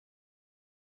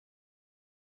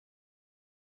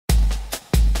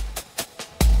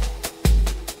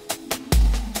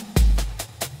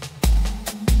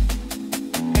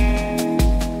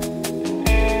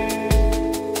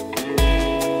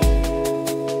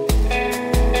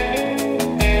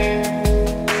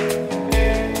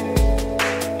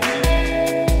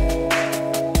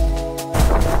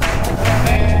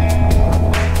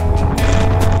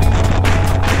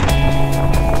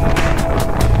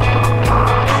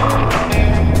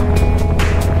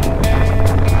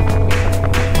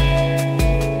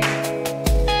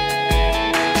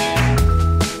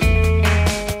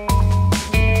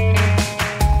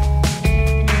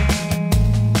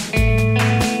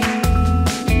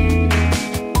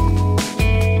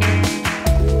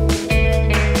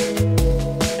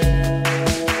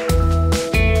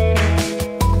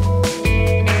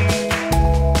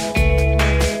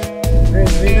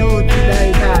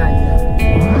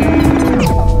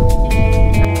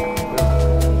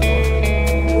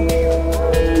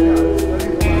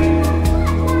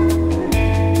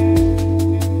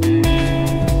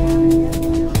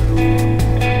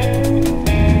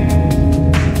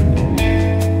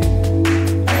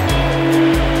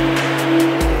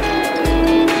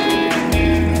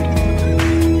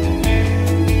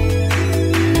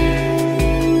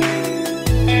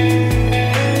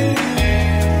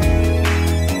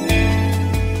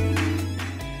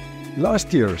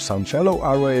Last year, some fellow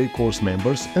RYA course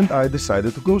members and I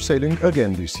decided to go sailing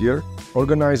again this year,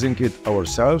 organizing it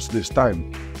ourselves this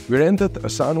time. We rented a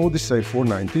Sun Odyssey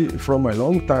 490 from my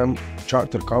long-time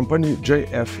charter company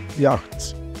JF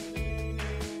Yachts.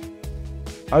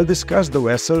 I'll discuss the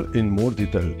vessel in more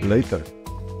detail later.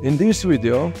 In this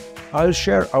video, I'll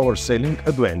share our sailing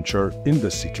adventure in the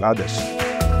Cyclades.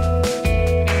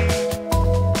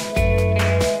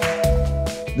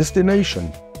 Destination: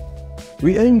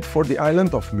 we aimed for the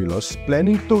island of Milos,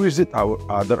 planning to visit our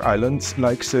other islands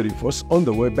like Serifos on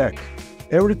the way back.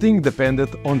 Everything depended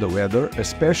on the weather,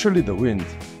 especially the wind.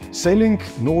 Sailing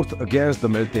north against the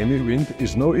Meltemi wind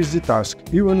is no easy task,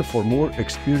 even for more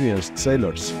experienced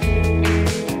sailors.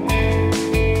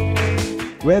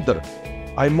 Weather: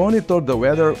 I monitored the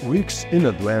weather weeks in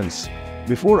advance.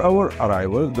 Before our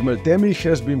arrival, the Meltemi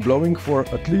has been blowing for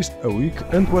at least a week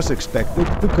and was expected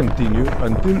to continue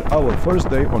until our first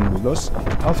day on Milos,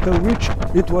 after which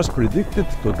it was predicted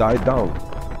to die down.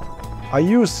 I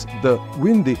use the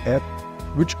Windy app,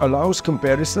 which allows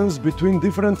comparisons between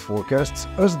different forecasts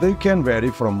as they can vary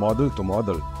from model to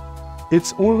model.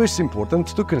 It's always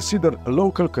important to consider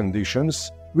local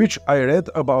conditions, which I read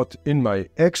about in my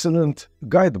excellent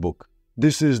guidebook.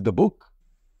 This is the book.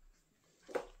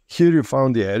 Here you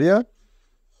found the area.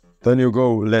 Then you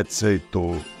go, let's say,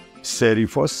 to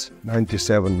Serifos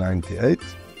 97-98.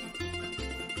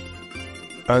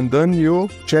 And then you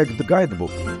check the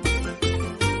guidebook.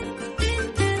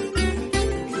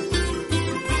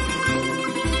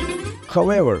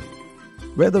 However,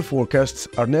 weather forecasts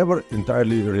are never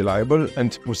entirely reliable,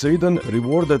 and Poseidon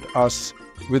rewarded us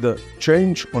with a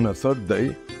change on a third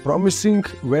day, promising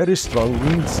very strong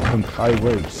winds and high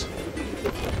waves.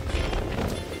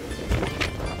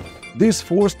 This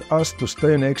forced us to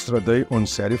stay an extra day on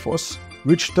Serifos,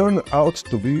 which turned out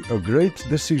to be a great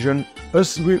decision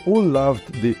as we all loved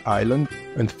the island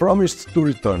and promised to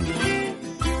return.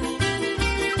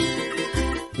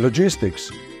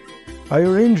 Logistics: I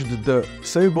arranged the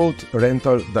sailboat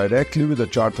rental directly with the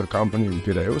charter company in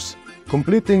Piraeus,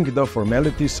 completing the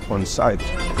formalities on site.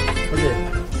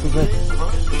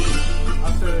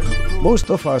 Most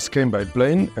of us came by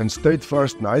plane and stayed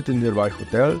first night in nearby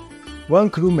hotel. One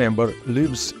crew member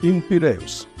lives in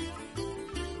Piraeus.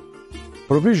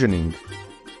 Provisioning: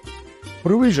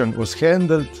 provision was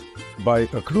handled by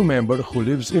a crew member who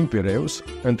lives in Piraeus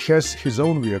and has his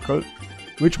own vehicle,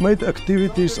 which made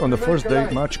activities on the first day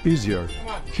much easier.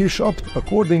 He shopped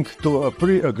according to a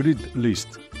pre-agreed list.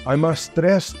 I must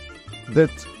stress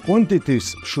that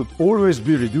quantities should always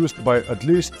be reduced by at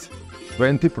least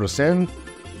 20%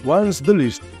 once the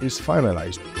list is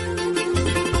finalized.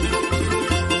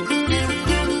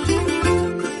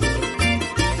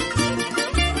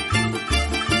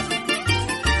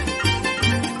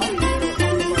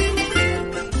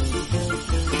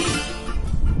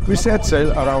 We set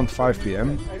sail around 5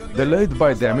 p.m., delayed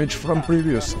by damage from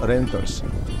previous renters.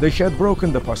 They had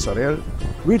broken the passerelle,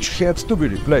 which had to be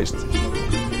replaced.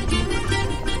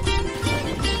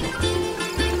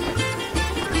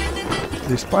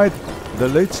 Despite the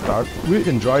late start, we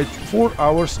enjoyed 4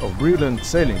 hours of brilliant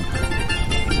sailing.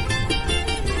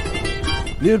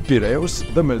 Near Piraeus,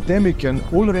 the Meltemi can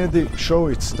already show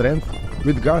its strength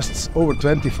with gusts over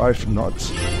 25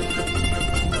 knots,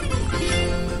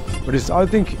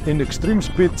 resulting in extreme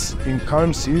speeds in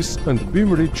calm seas and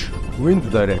beam-rich wind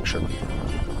direction.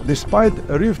 Despite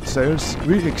reefed sails,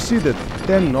 we exceeded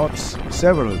 10 knots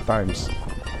several times.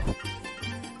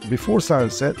 Before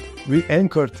sunset, we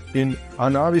anchored in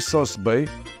Anavissos Bay,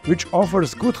 which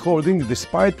offers good holding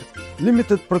despite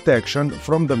limited protection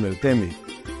from the Meltemi.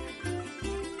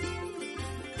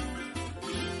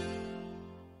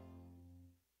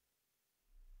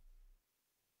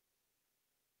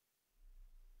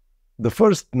 The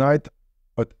first night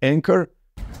at anchor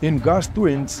in gust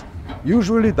winds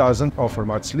usually doesn't offer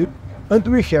much sleep, and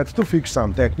we had to fix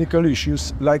some technical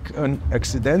issues like an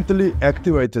accidentally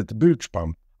activated bilge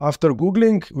pump. After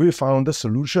googling, we found a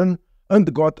solution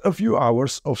and got a few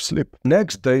hours of sleep.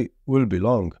 Next day will be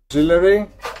long. Auxiliary?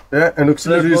 Yeah, and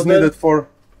auxiliary is needed for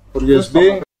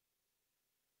USB.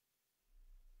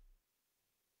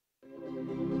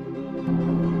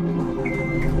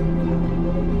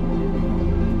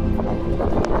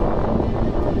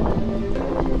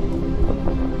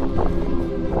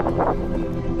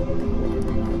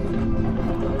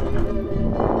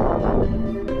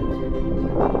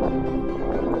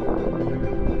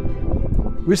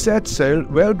 We set sail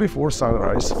well before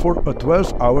sunrise for a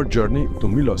 12-hour journey to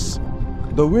Milos.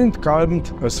 The wind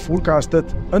calmed as forecasted,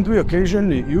 and we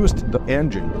occasionally used the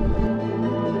engine.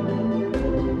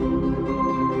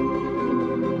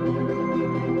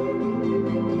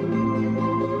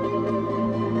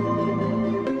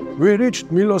 We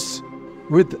reached Milos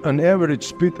with an average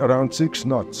speed around 6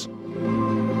 knots.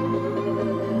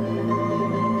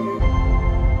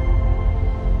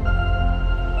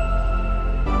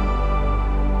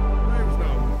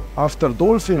 After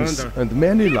dolphins and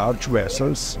many large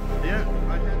vessels,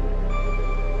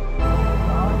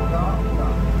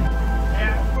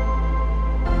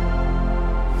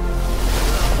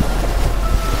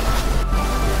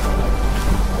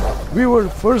 we were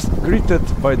first greeted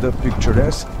by the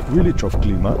picturesque village of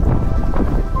Klima.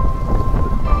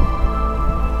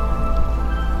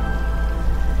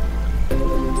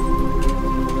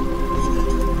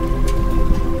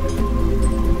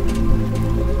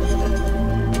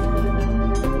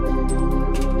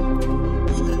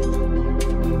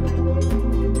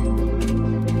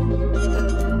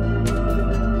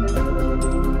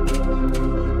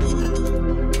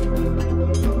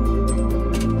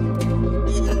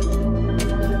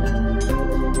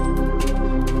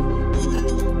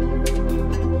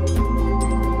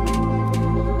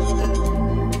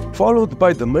 Followed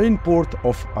by the main port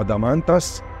of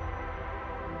Adamantas,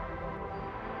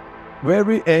 where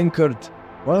we anchored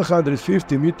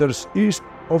 150 meters east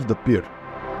of the pier.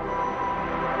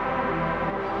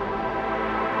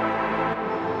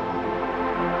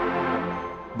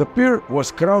 The pier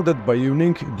was crowded by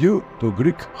evening due to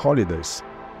Greek holidays.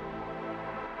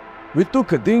 We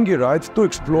took a dinghy ride to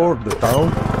explore the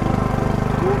town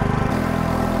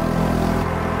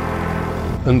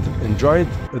and enjoyed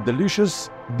a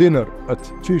delicious dinner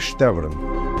at Fish Tavern.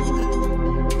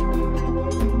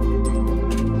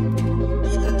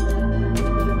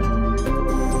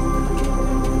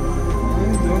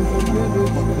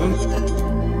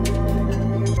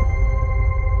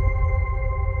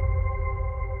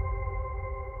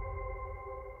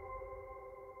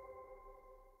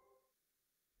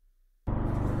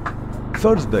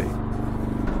 Thursday.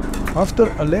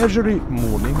 After a leisurely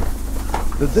morning,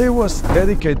 the day was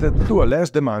dedicated to a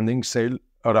less demanding sail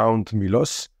around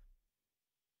Milos.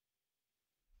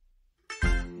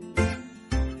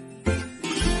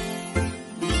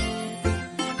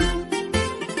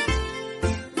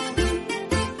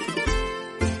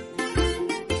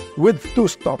 With 2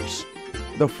 stops.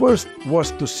 The first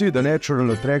was to see the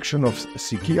natural attraction of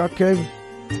Kea cave.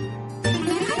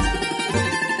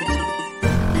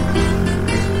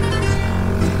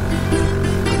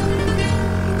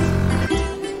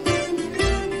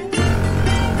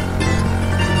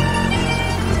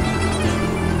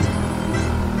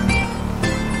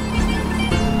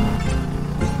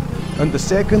 And the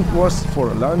second was for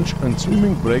a lunch and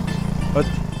swimming break at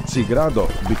Tsigrado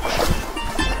beach.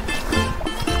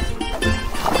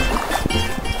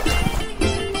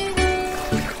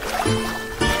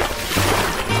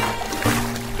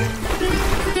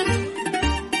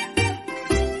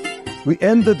 We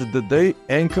ended the day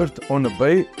anchored on a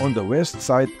bay on the west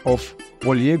side of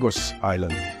Poliegos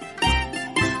Island.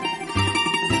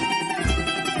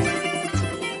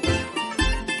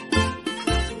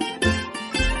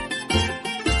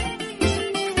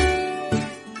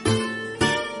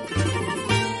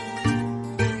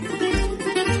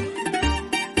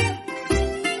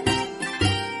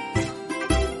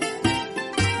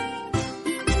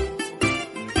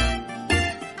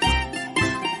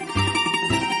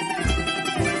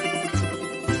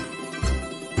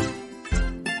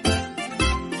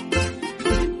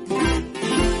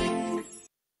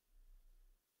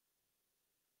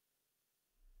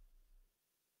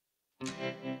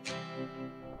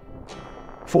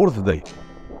 Fourth day.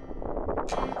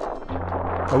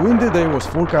 A windy day was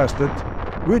forecasted,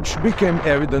 which became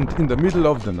evident in the middle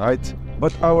of the night,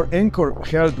 but our anchor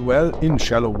held well in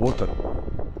shallow water.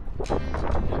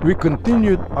 We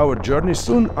continued our journey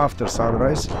soon after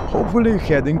sunrise, hopefully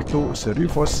heading to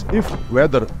Serifos if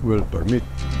weather will permit.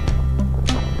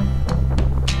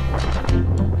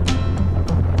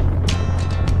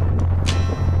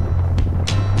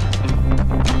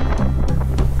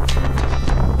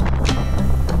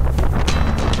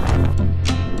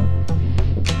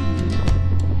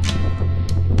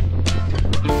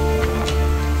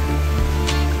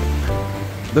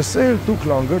 The sail took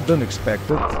longer than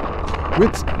expected,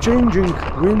 with changing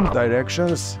wind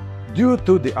directions due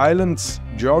to the island's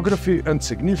geography and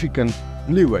significant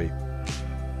leeway.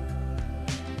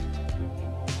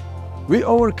 We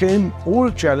overcame all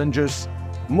challenges,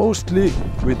 mostly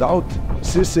without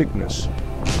seasickness.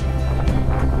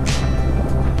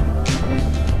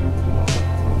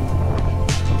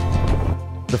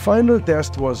 The final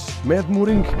test was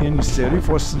mid-mooring in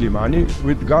Serifos Limani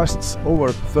with gusts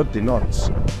over 30 knots.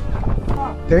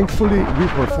 Thankfully, we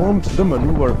performed the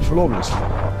maneuver flawlessly.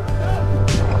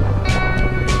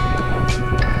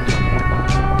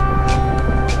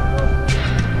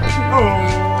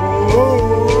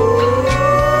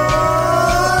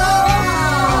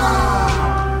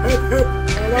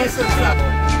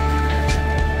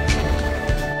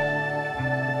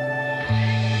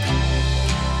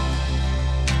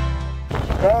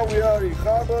 Now we are in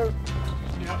harbor.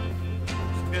 Yeah.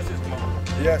 This is more.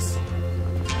 Yes.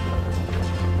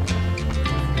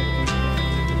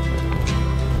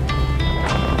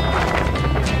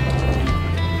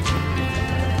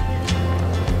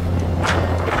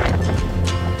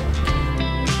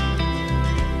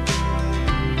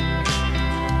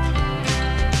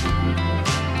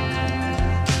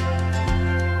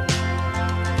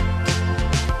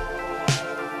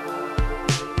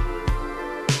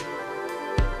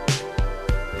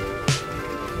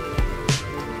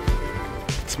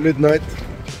 It's midnight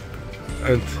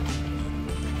and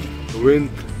the wind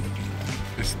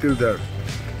is still there.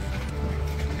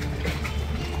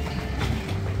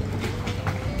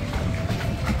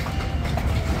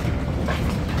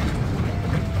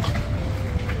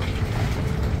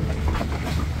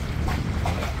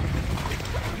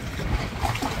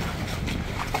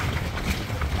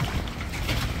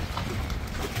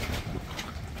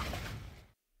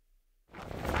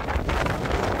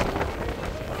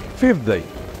 Fifth day.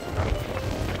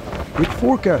 With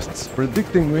forecasts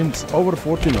predicting winds over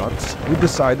 40 knots, we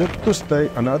decided to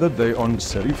stay another day on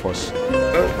Serifos.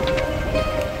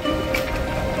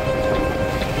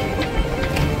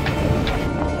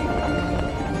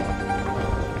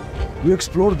 We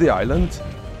explored the island,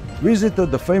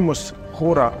 visited the famous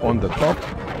Hora on the top,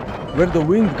 where the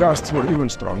wind gusts were even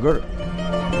stronger,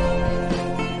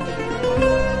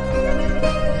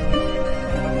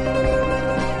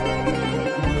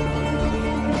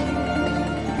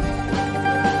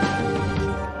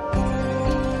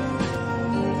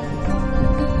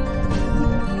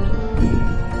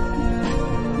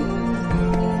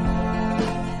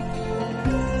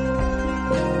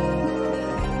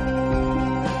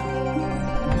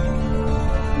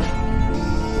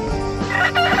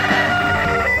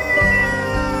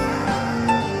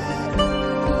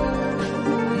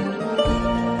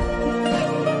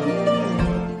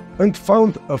 and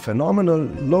found a phenomenal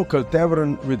local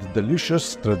tavern with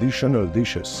delicious traditional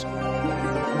dishes.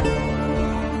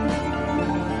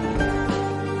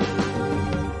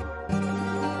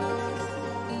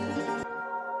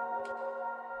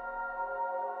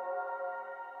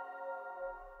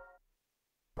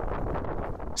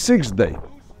 Sixth day.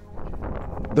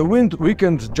 The wind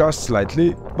weakened just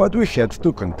slightly, but we had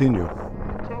to continue.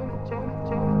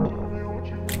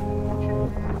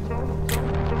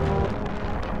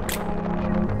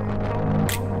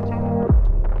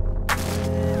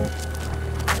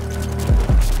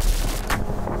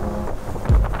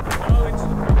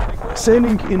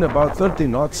 Sailing in about 30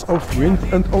 knots of wind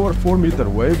and over 4-meter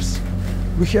waves,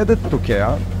 we headed to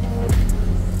Kea,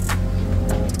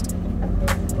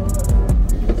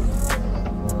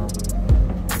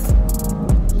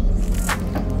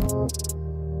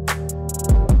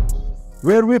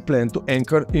 where we plan to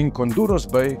anchor in Konduros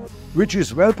Bay, which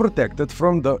is well protected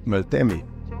from the Meltemi.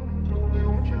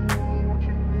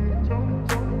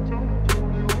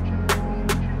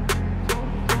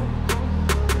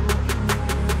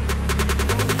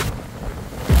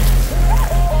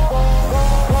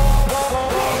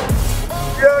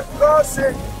 We are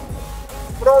crossing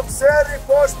from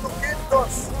Serifos to Kea.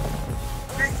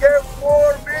 We have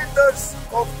 4 meters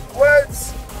of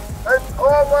waves and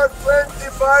over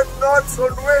 25 knots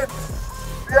on wind.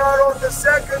 We are on the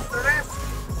second reef,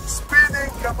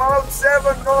 speeding about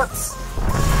 7 knots.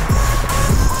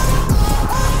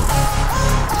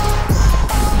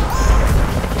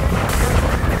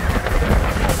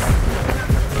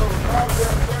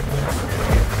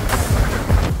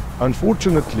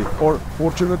 Unfortunately or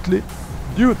fortunately,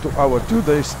 due to our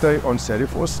 2-day stay on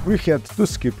Serifos, we had to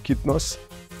skip Kea,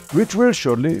 which will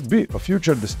surely be a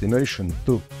future destination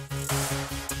too.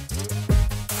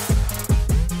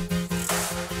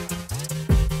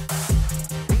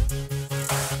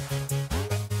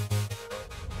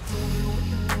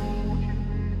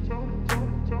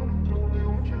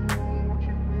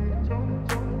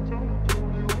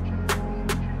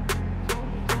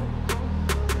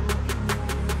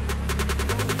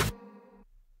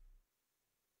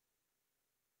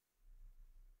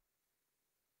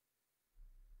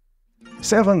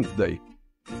 Seventh day.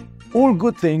 All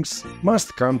good things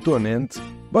must come to an end,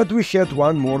 but we had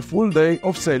one more full day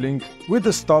of sailing with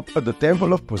a stop at the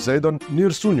temple of Poseidon near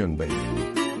Sunyon Bay.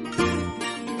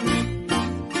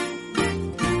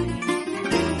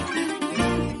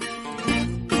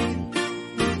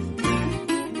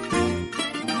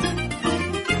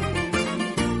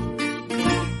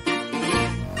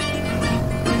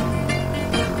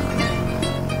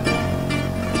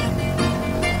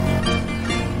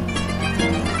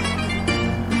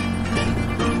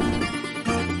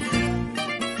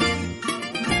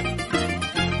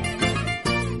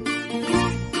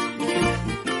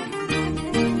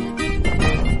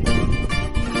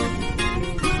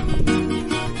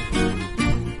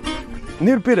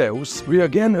 Near Piraeus, we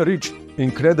again reached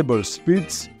incredible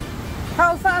speeds.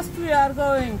 How fast we are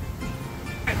going?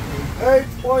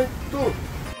 8.2.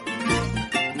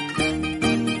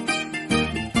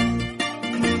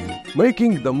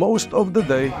 Making the most of the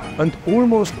day and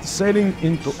almost sailing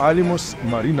into Alimos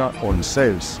Marina on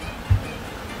sails.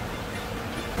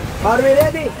 Are we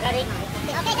ready? Ready.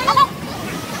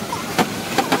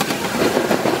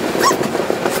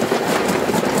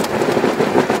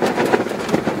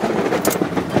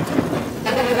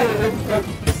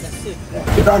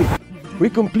 Done. We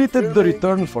completed the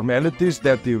return formalities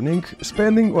that evening,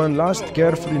 spending one last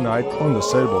carefree night on the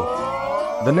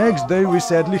sailboat. The next day we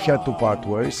sadly had to part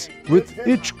ways, with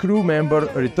each crew member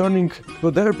returning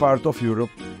to their part of Europe,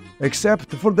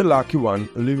 except for the lucky one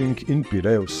living in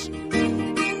Piraeus.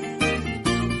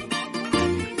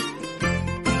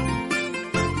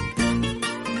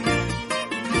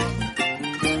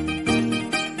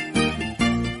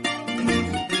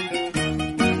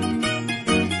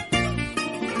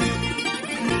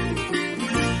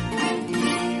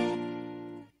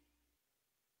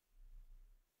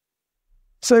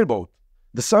 Sailboat.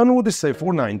 The Sun Odyssey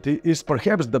 490 is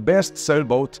perhaps the best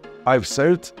sailboat I've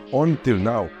sailed on till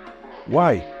now.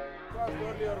 Why?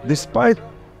 Despite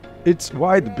its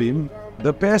wide beam,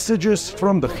 the passages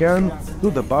from the helm to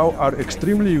the bow are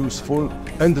extremely useful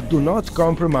and do not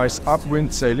compromise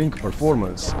upwind sailing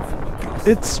performance.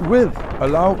 Its width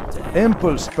allows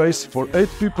ample space for 8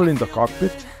 people in the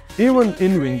cockpit, even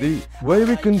in windy,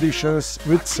 wavy conditions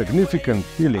with significant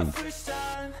heeling.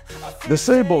 The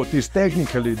sailboat is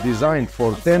technically designed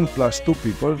for 10 plus 2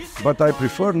 people, but I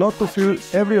prefer not to fill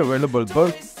every available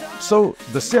berth, so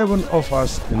the 7 of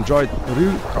us enjoyed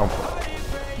real comfort.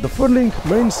 The furling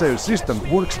mainsail system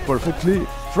works perfectly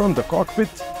from the cockpit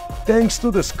thanks to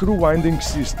the screw winding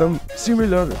system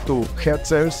similar to head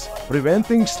sails,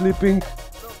 preventing slipping,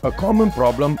 a common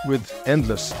problem with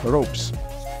endless ropes.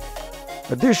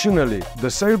 Additionally, the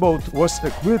sailboat was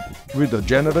equipped with a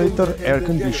generator, air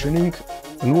conditioning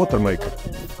and water maker.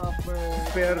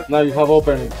 Now you have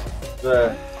opened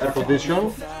the air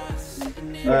condition.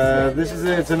 This is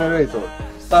a generator.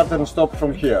 Start and stop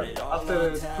from here.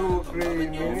 After 2-3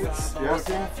 minutes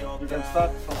working, you can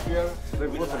start from here the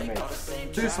water maker.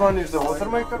 This one is the water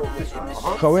maker. This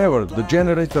one. However, the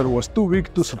generator was too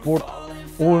weak to support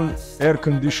all air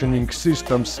conditioning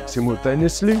systems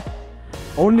simultaneously,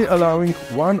 only allowing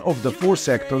one of the 4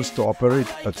 sectors to operate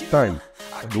at a time.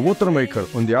 The water maker,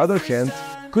 on the other hand,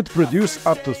 could produce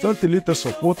up to 30 liters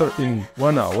of water in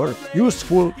 1 hour,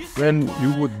 useful when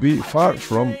you would be far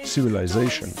from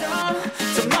civilization.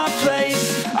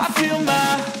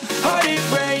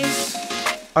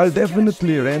 I'll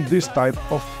definitely rent this type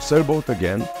of sailboat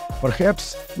again,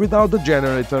 perhaps without the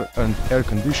generator and air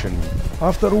conditioning.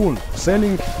 After all,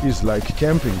 sailing is like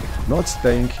camping, not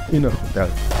staying in a hotel.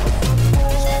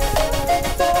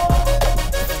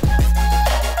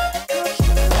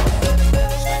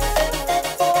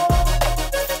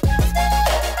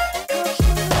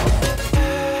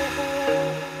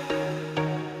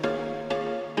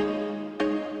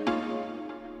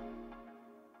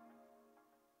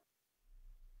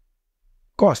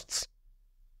 Costs.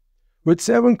 With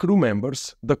 7 crew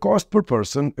members, the cost per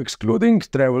person, excluding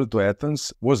travel to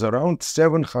Athens, was around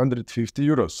 750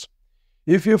 euros.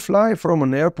 If you fly from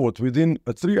an airport within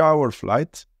a 3-hour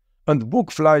flight and book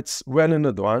flights well in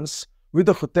advance, with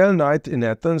a hotel night in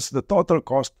Athens, the total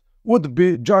cost would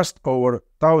be just over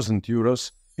 1,000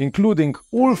 euros, including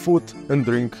all food and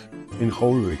drink in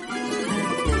whole week.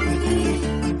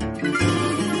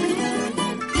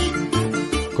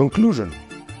 Conclusion.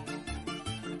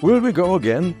 Will we go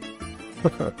again?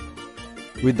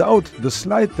 Without the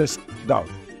slightest doubt.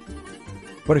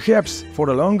 Perhaps for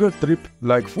a longer trip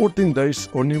like 14 days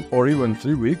or even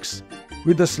 3 weeks,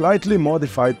 with a slightly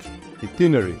modified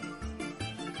itinerary.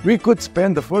 We could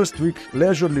spend the first week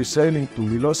leisurely sailing to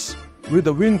Milos with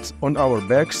the wind on our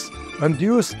backs and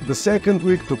use the second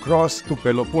week to cross to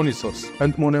Peloponnesos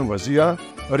and Monemvasia,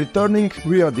 returning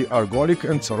via the Argolic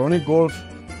and Saronic Gulf,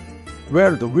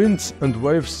 where the winds and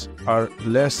waves are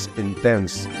less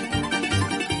intense.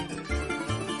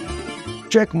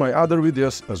 Check my other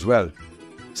videos as well.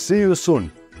 See you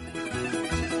soon!